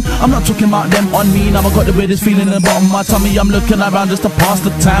down. I'm not talking about them on me. Now I got the weirdest feeling in the bottom of my tummy. I'm looking around just to pass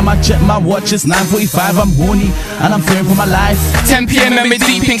the time. I check my watch, it's 9:45. I'm horny and I'm fearing for my life. 10 PM and we're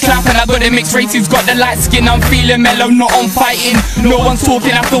deep in clap, and I got the mixed race who's got the light skin. I'm feeling mellow, not on fighting. No one's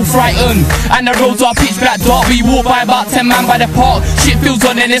talking, I feel frightened. And the roads are pitch black dark. We walk by about 10 man by the park. Shit feels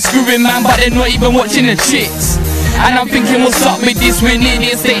on and they're screwing man, but they're not even watching the chicks. And I'm thinking what's up with this, we're near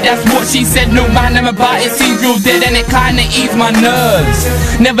the estate, that's what she said. No man, I'm about it, seems real dead and it kinda eased my nerves.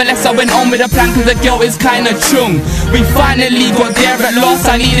 Nevertheless I went on with the plan cause the girl is kinda chung. We finally got there at last,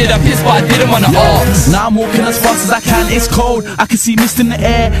 I needed a piss but I didn't wanna ask. Now I'm walking as fast as I can, it's cold. I can see mist in the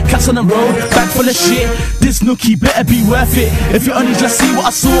air, cats on the road, bag full of shit. This nookie better be worth it. If you only just see what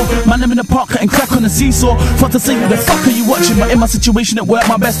I saw, man I'm in the park cutting crack on the seesaw. Thought to say who the fuck are you watching, but in my situation it weren't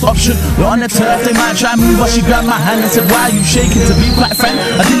my best option. We're on the turf, they might try and move but she grabbed my hand and said why are you shaking? To be quite frank,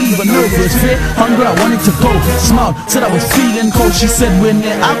 I didn't even know if was fear, hunger, I wanted to go. Smiled, said I was feeling cold. She said we're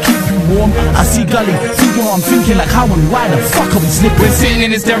near, I'll keep you warm. I see Gully, thinking what I'm thinking, like how and why the fuck are we slipping? We're sitting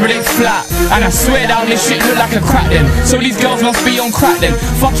in this derelict flat, and I swear down this shit look like a crack then. So these girls must be on crack then.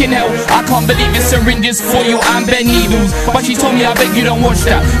 Fucking hell, I can't believe it's syringes for you and bed needles. But she told me I beg you don't watch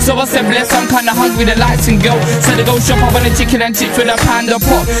that. So I said bless, I'm kinda hungry, the lights and go. Said to go shop up on a chicken and chips with a panda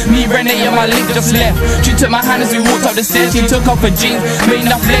pot. Me, Renee and my link just left. She took my hand as we walked up the stairs. She took off her jeans, made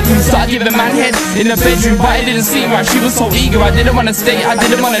enough leg room. Started giving man head in the bedroom, but it didn't seem right. She was so eager, I didn't wanna stay, I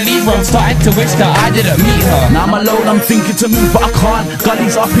didn't wanna leave her. I'm starting to wish that I didn't meet her. Now I'm alone, I'm thinking to move, but I can't.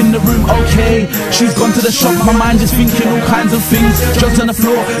 Gully's up in the room, okay. She's gone to the shop, my mind is thinking all kinds of things. Drugs on the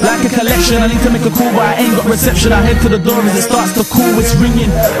floor, like a collection. I need to make a call, but I ain't got reception. I head to the door as it starts to call, it's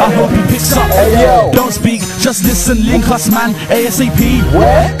ringing. I hope he picks up. Hey, yo. Don't speak, just listen, link us, man. ASAP.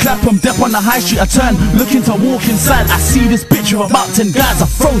 What? Clap 'em, dep on the high street. I turn, looking to walk inside. I see this bitch with about 10 guys. I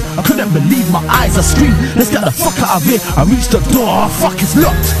froze, I couldn't believe my eyes. I screamed, let's get the fuck out of here. I reached the door, oh fuck, it's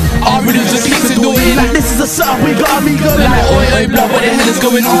locked. I really just kicked the door in. Like this is a setup, we gotta be going. Like oi, oi, blood, what the hell is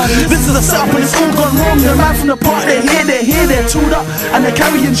going on? This is a setup and it's all gone wrong. The man from the park, they're here, they're chewed up and they're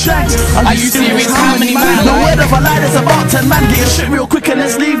carrying shanks. Are you serious? How many man? No word of a lie, there's about 10 man. Get your shit real quick and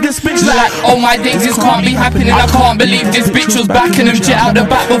let's leave this bitch. Like, oh my days, this can't be happening. I can't believe this bitch was backing him. Jet out the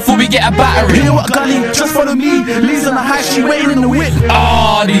back before we get a battery. Hear what, Gully? Just follow me. Lee's on the high street waiting in the whip.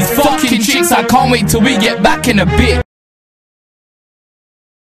 Ah, these fucking chicks, I can't wait till we get back in a bit.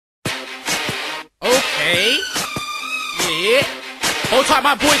 Okay. Yeah. Hold tight,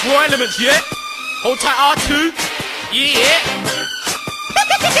 my boys, Raw Elements, yeah? Hold tight, R2. Yeah.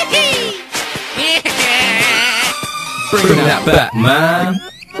 Bring that back, man.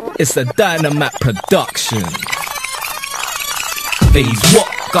 It's a dynamite production. Phase what?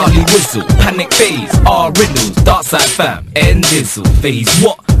 Garly whistle, panic phase, R riddles, Darkside fam, end dizzle. Phase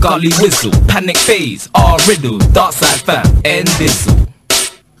what? Garly whistle, panic phase, R riddles, Darkside fam, end dizzle.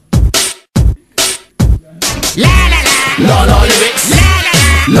 La la la, la la lyrics,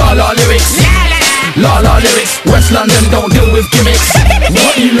 la la lyrics, la la lyrics. West London don't deal with gimmicks.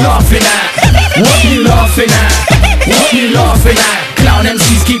 What you laughing at? What you laughing at? What you laughing at? Clown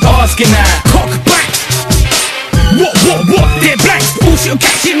MCs keep asking that. Cock back. What? They're blanks. Bullshit,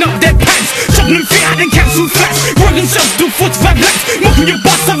 catching up their pants. Chopping them feet out and cancel flats. Rolling shots, do 45 laps. Mocking your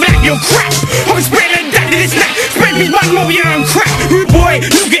boss over like your crap. Always spraying like that, did it snap. Spray me man over your own crap. Rude boy,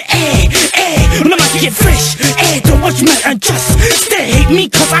 you get air. On the mic, you get fresh. Don't watch me and just stay. Hate me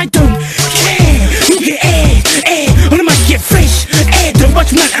cause I don't care. You get air. On the mic, you get fresh. Don't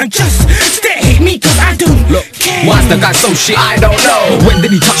watch me and just stay. Hate me cause I don't care. Why's the guy so shit? I don't know. When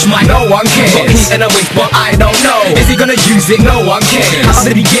did he touch mine? No one cares. Got heat in a waist, but I don't know. Is he gonna use it? No one cares. How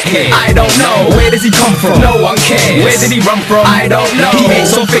did he get here? I don't know. Where does he come from? No one cares. Where did he run from? I don't know. He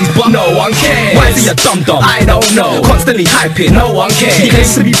hates on face, but no one cares. Why is he a dum-dum? I don't know. Constantly hyping, no one cares. He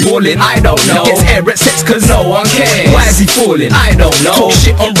claims to be balling, I don't know. Gets air at sex cause no one cares. Why is he falling? I don't know. Talk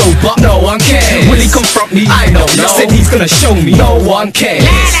shit on road, but no one cares. Will he confront me? I don't know. Said he's gonna show me. No one cares.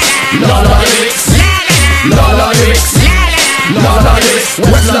 La la lyrics, la la lyrics, la la lyrics.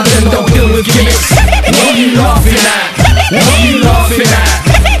 West London don't deal with gimmicks. What you laughing at? What you laughing at?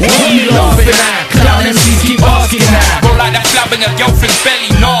 What you laughing at? Clown MCs keep asking that. Roll like that flab in your girlfriend's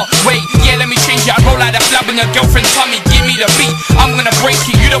belly. No, wait, yeah, let me change it. I roll like that flab in your girlfriend's tummy. Give me the beat, I'm gonna break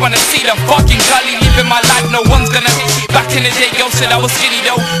it. You don't wanna see the fucking Gully living my life. No one's gonna hate it. Back in the day, girls said I was skinny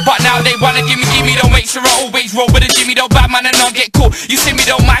though, but now they wanna give me. Don't make sure I always roll with a Jimmy though. Bad man and I'll get caught. You see me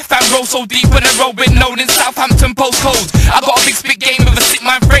though, my fam roll so deep in the road with known in Southampton postcodes. I got a big spit game with a sick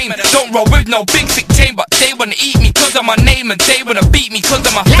mind frame. Don't roll with no big thick chain, but they wanna eat me cause of my name and they wanna beat me cause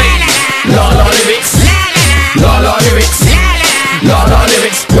of my fame. La la lyrics, la la lyrics, la la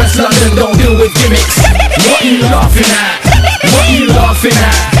lyrics. West London don't deal with gimmicks. What you laughing at? What you laughing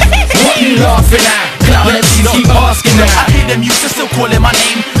at? What you laughing at? Clown MCs keep asking that. I hear them used to still calling my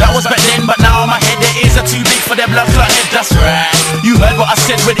name. That was back then, but now my head, their ears are too big for their blood clot head. That's right. You heard what I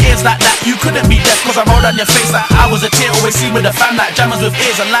said with ears like that. You couldn't be deaf cause I rolled on your face like I was a tear. Always seen with a fam like jammers with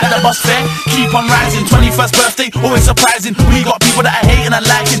ears and like the boss fair. Keep on rising, 21st birthday, always surprising. We got people that are hating and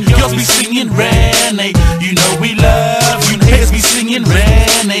liking. Girls be singing Renee, you know we love you. Haters be singing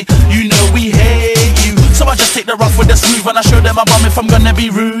Renee, you know we hate you. So I just take the rough with the smooth and I show them a bomb if I'm gonna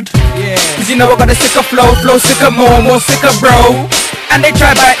be rude. Yeah, cause you know I got a sicker flow sicker, more sicker, bro. And they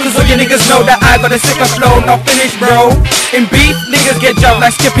try back cause all you niggas know that I got a sicker flow, not finished, bro. In beef, niggas get jumped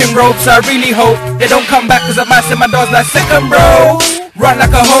like skipping ropes. I really hope they don't come back cause I might send my doors like second, bro. Run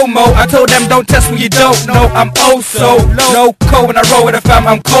like a homo, I told them don't test what you don't know. I'm oh so low, cold when I roll with a fam,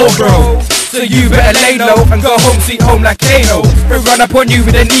 I'm cold, bro. So you better lay low and go home, sweet home like Kano. We run up on you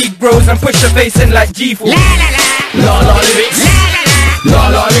with the Negroes and push your face in like G4. La la lyrics,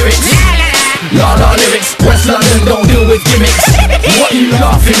 la la lyrics, la la lyrics. West London don't deal with gimmicks. What you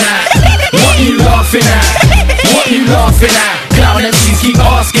laughing at? What you laughing at? What you laughing at? Clown MCs keep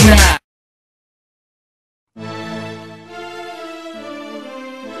asking that.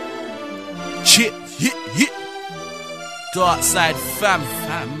 Yeah. Darkside fam.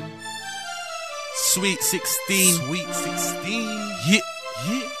 Sweet 16. Yeah.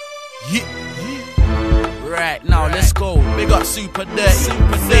 Right now, let's go. Big up Super Dirty,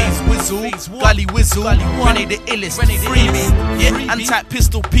 Days Whistle, Gully Whistle, Rennie the illest, freebie, yeah, and type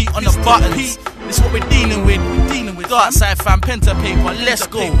Pistol Pete on the buttons. This what we're dealing with. Darkside fam, pen to paper, let's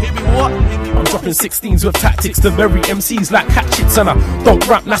go. Hit me what? I'm dropping 16s with tactics to bury MCs like hatchets, and I don't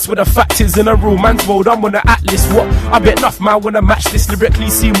rap, that's where the fact is. In a real man's world, I'm on the atlas. What? I bet enough man wanna match this. Lyrically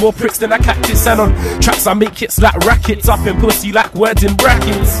see more pricks than a cactus, and on tracks I make hits like rackets. Up in pussy like words in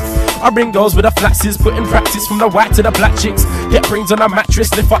brackets. I bring girls with the flaxes, put in practice from the white to the black chicks. Get brains on a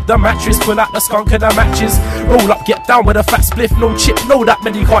mattress, lift up the mattress, pull out the skunk and the matches. Roll up, get down with a fat spliff, no chip, know that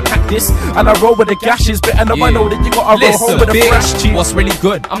many can't hack this. And I roll with the gashes, better know I know that you gotta roll home with a fresh cheese. What's really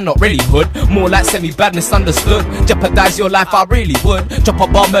good? I'm not really hood, more like semi-bad misunderstood. Jeopardize your life, I really would. Drop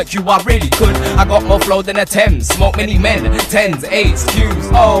a bar, murk you, I really could. I got more flow than a Thames, smoke many men, 10s, 8s,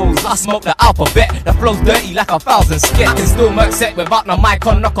 Qs, O's. I smoke the alphabet, that flow's dirty like 1,000 skets. Can still murk set without no mic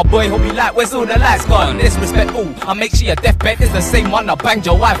on, knock a boy who'll be like, where's all the lights gone? Disrespectful, I make sure your deathbed is the same one I banged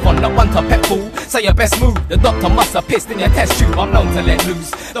your wife on. Not one to pet fool, say your best move. The doctor must have pissed in your test tube, I'm known to let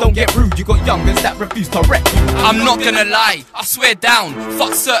loose. Don't get rude, you got youngers that refuse to wreck you. I'm not gonna lie, I swear down.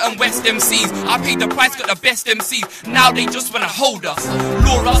 Fuck certain West MCs, I paid the price, got the best MCs. Now they just wanna hold us.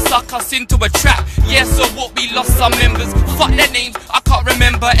 Laura suck us into a trap. Yeah, so what, we lost some members. Fuck their names, I can't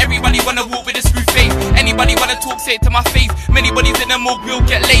remember. Everybody wanna walk with a screw face. Anybody wanna talk, say it to my face. Many bodies in the morgue will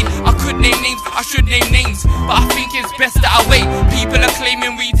get laid. I could name names, I should name names, but I think it's best that I wait. People are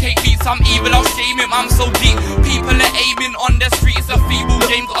claiming we take beats, I'm evil, I'll shame him, I'm so deep. People are aiming on the street, it's a feeble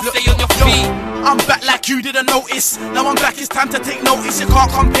game, gotta stay on your feet. I'm back like you didn't notice. Now I'm back, it's time to take notice. You can't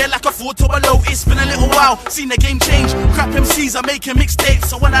compare like a Ford to a Lotus. Been a little while, seen the game change. Crap MCs are making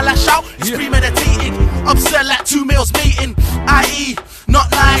mixtapes, so when I lash out, it's premeditated. Absurd like 2 males mating. I.e. not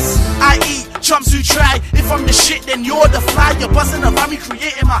nice. I eat chumps who try. If I'm the shit, then you're the fly. You're buzzing around me,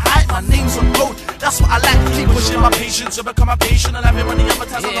 creating my hype. My name's on gold, that's what I like. Keep pushing my patience to become a patient, and having money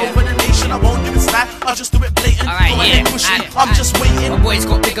advertised all over the nation. I won't do it slack, I'll just do it blatant. I'm just waiting. My boy's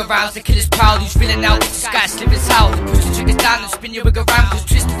got bigger rounds, the killer's proud. Who's feeling out, the sky slivers out. Push the triggers down and spin your wig around, cause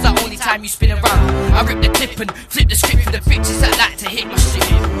twisted's the only time you spin around. I rip the clip and flip the script for the bitches that like to hit my shit.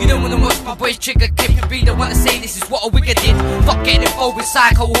 You don't wanna watch my boy's trigger clip and be the one to say this is what a wigger did. Fuck getting involved with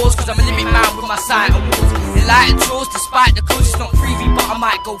psycho wars, cause I'm a limit man with my side awards. Enlightened chores, despite the cause, it's not freebie, but I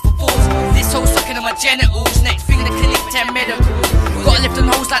might go for force. This whole sucking on my genitals, next thing in the clinic, 10 medicals. Gotta lift on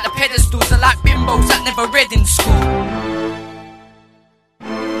hoes like the pedestals, I like bimbos that never read in school.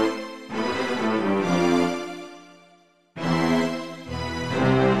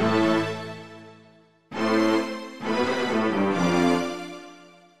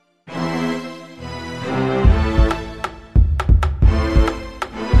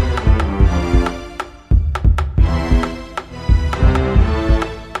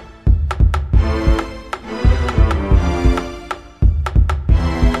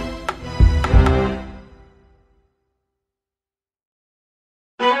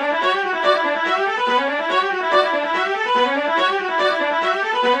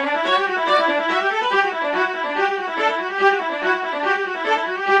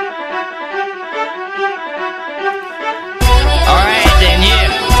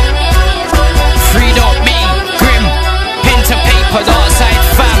 Darkside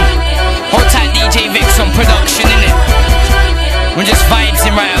fam, hold tight DJ Vic's on production, innit? We're just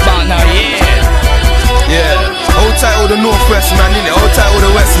vibesing right about now, yeah. Hold tight all the Northwest man, innit? Hold tight all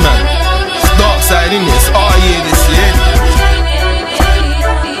the West man. It's Darkside, innit? It's our year this year.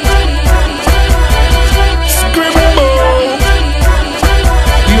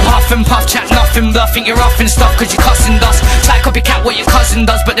 And puff, chat nothing, bluff, think you're off and stuff cause you're cussing dust. Try copycat what your cousin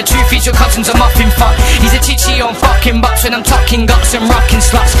does, but the truth is your cousin's a muffin fuck. He's a chichi on fucking bucks when I'm tucking guts and rocking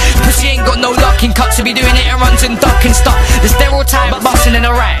sluts. Pussy ain't got no locking cuts, so be doing it and runs and ducking stuff. The stereotype busting in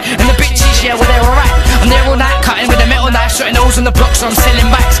a right, and the bitches, yeah, well they're alright. I'm there all night cutting with a metal knife, shooting holes on the block, so I'm selling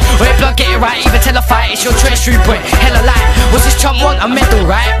bikes. Wait, blood, get it right, either tell a fight, it's your choice, true boy, hella light. What's this chump want? A medal,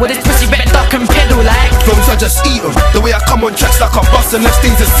 right? Well this pussy better duck and pedal like. From such just eat them. The way I come on tracks like a bus and left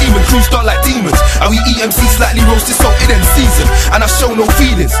stains of semen. Crews start like demons, and we eat MC slightly roasted, salted and seasoned. And I show no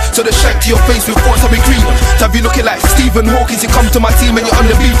feelings, so the shank to your face with thoughts I've been greeting. To have you looking like Stephen Hawkins, you come to my team and you're on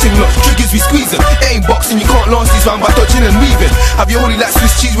the beating. Look, triggers we squeezing, it ain't boxing, you can't last these round by dodging and weaving. Have you only like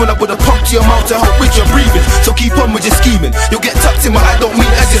Swiss cheese when I put a pump to your mouth to help with your breathing. So keep on with your scheming, you'll get tucked in, but I don't mean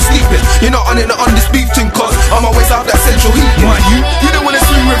as you're sleeping. You're not on it, not on this beef thing, cause on my ways I have that central heating. Why you don't wanna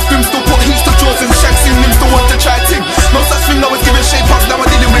swim with them, still put heat to jaws and shanks in them, still want to try ting. No such thing, I was giving shape ups, now I'm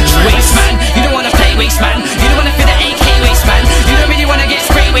dealing with tricks. Waste man, you don't wanna play waste man. You don't wanna fit the AK waste man. You don't really wanna get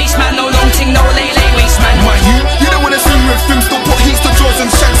spray waste man. No long ting, no lay waste man. Why you don't wanna swim with them, still put heat to jaws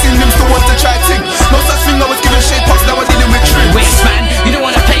and shanks in them, still want to try ting. No such thing, I was giving shape ups, now I'm dealing with tricks. Waste man, you don't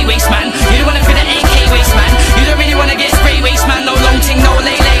wanna play waste man. You don't wanna fit the AK waste man. You don't really wanna get spray waste man. No long ting, no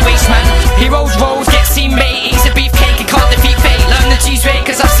lay waste man. He rolls, get seen bait. He's a beefcake, he can't defeat fate. Learn the cheese rate,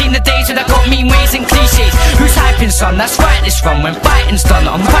 cause I've seen the days when I got mean ways and cliches. Who's hyping son? That's right, this run. When fighting's done,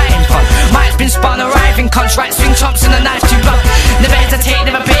 I'm fighting fun. Mike's been spun, arriving cunts, right swing chomps and a knife too blunt. Never hesitate,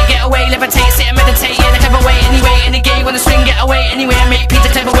 never pay, get away, levitate, sit and meditate, yeah, the clever way. Anyway, in the game, wanna swing, get away. Anyway, I make Peter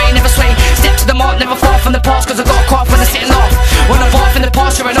clever way, never sway. Step to the mark, never fall from the past, cause I got a craft when I'm sitting off. When I barf in the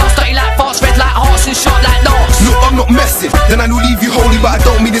pasture and off, dirty like fast, red like hearts and shot like dogs. Look, I'm not messing, then I will leave you holy, but I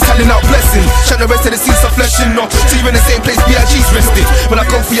don't mean this handing out blessings. Shut the rest of the seats are fleshing off, so you're in the same place BIG's rested. When I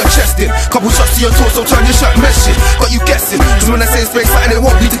go for your chest in, couple shots to your torso, turn your shirt meshing. Got you guessing, cause when I say space something, it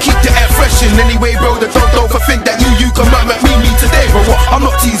won't be to keep the air fresh in. Anyway, bro, don't think that you can murmur me today, bro. What? I'm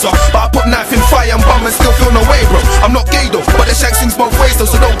not teaser, but I put knife in fire and bum and still feel no way, bro. I'm not gay though, but the shank swings both ways though,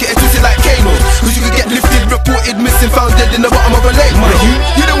 so don't get it twisted like Kano. Cause you can get lifted, reported, missing, found dead in the bottom of a lake, bro.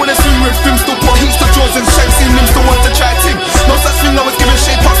 You don't wanna swim with them, still put heat to jaws and shanks in them, still want to try ting. No such thing, I was giving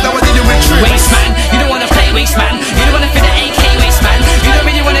shape ups, now I'm dealing with tricks. Waste man, you don't wanna play waste man. You don't wanna fit the AK waste man. You don't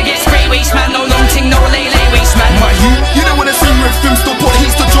really wanna get spray waste man. No long ting, no lay waste man. Why you don't wanna swim with them, still put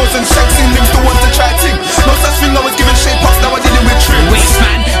heat to jaws and shanks in them, still want to try ting. No such thing, I was giving shape ups, now I'm dealing with tricks. Waste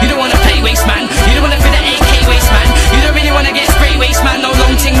man, you don't wanna play waste man. You don't wanna fit the AK waste man. You don't really wanna get spray waste man. No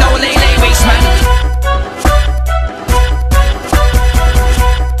long ting, no lay waste man.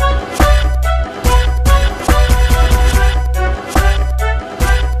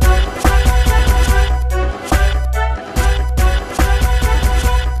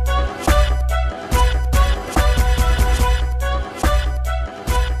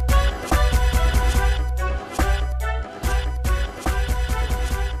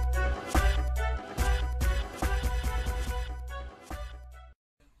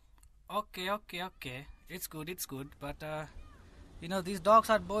 Okay. It's good. But, you know, these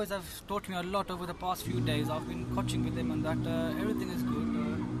Darkside boys have taught me a lot over the past few days. I've been coaching with them and that everything is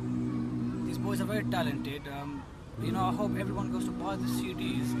good. These boys are very talented. You know, I hope everyone goes to buy the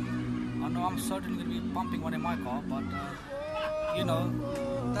CDs. I know I'm certainly going to be pumping one in my car, but, you know,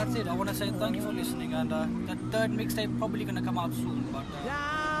 that's it. I want to say thank you for listening, and that third mixtape probably going to come out soon, but,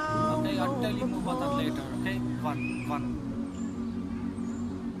 okay, I'll tell you more about that later, okay? One.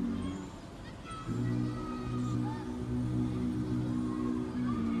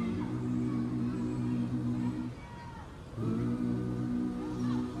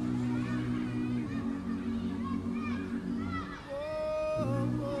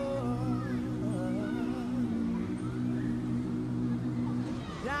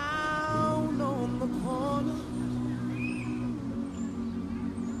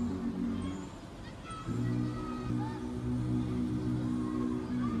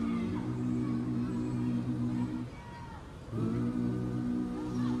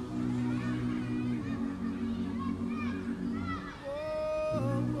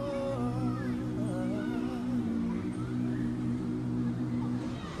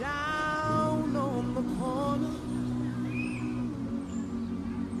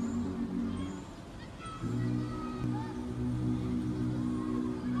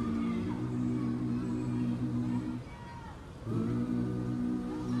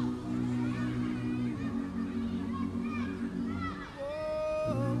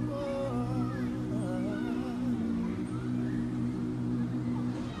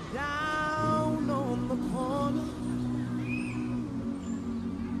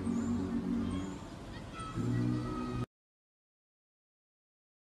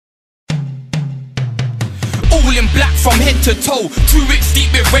 All in black from head to toe, 2 weeks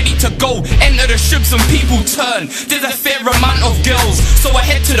deep, we're ready to go. Enter the ship, some people turn. There's a fair amount of girls, so I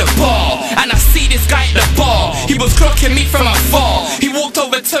head to the bar, and I see this guy at the bar. He was clocking me from afar. He walked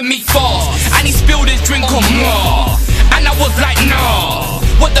over to me fast, and he spilled his drink on me. And I was like, nah,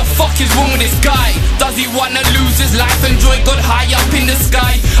 what the fuck is wrong with this guy? Does he wanna lose his life? Enjoy God high up in the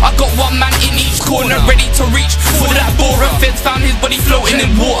sky? I got one man in each corner, ready to reach for that borer. Feds found his body floating in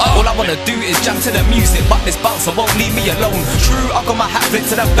water. All I wanna do is jam to the music, but this bouncer won't leave me alone. True, I got my hat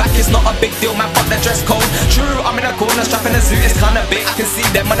flipped to the back, it's not a big deal, man, fuck the dress code. True, I'm in a corner, strapping a suit, it's kinda big, I can see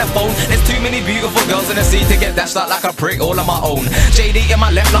them on the phone. There's too many beautiful girls in the sea to get dashed out like a prick, all on my own. JD in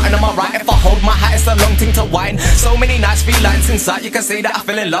my left, nothing on my right. If I hold my hat, it's a long thing to whine. So many nice felines inside, you can say that I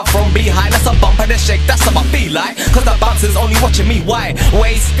fell in love from behind. That's a bump and a shake, that's how I feel like. Cause the bouncer's only watching me, why?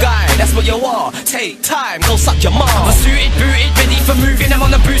 Waste guy, that's what you are. Take time, go suck your mom. I'm suited, booted, ready for moving. I'm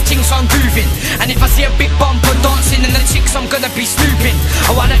on the boost ting, so I'm grooving. And if I see a big bumper dancing and the chicks, I'm gonna be snooping.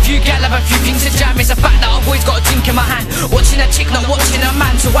 I want a few gal, have a few things to jam. It's a fact that I've always got a drink in my hand. Watching a chick, not watching a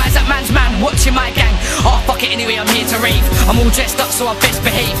man. So why is that man's man watching my gang? Oh fuck it, anyway, I'm here to rave. I'm all dressed up, so I best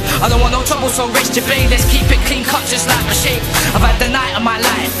behave. I don't want no trouble, so rest your blade. Let's keep it clean cut, just like my shape. I've had the night of my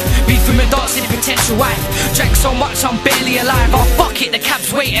life, beefing with dancing potential wife. Drank so much, I'm barely alive. Oh fuck it, the cab's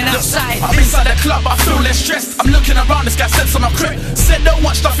waiting outside. I'm inside the club, I feel less stressed. I'm looking around, this guy steps on my crib. Said don't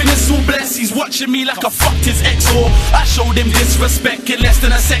watch nothing, it's all blessed. He's watching me like I fucked his ex, or I showed him disrespect. In less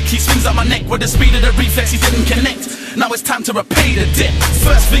than a sec, he swings at my neck with the speed of the reflex, he didn't connect. Now it's time to repay the debt.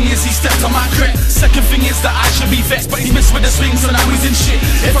 First thing is he stepped on my crep. Second thing is that I should be vexed, but he missed with the swing, so now he's in shit.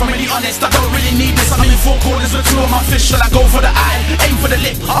 If I'm really honest, I don't really need this. I'm in four corners with two of my fish. Shall I go for the eye? Aim for the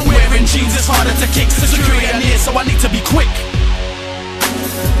lip. I'm wearing jeans, it's harder to kick. Security in here, so I need to be quick.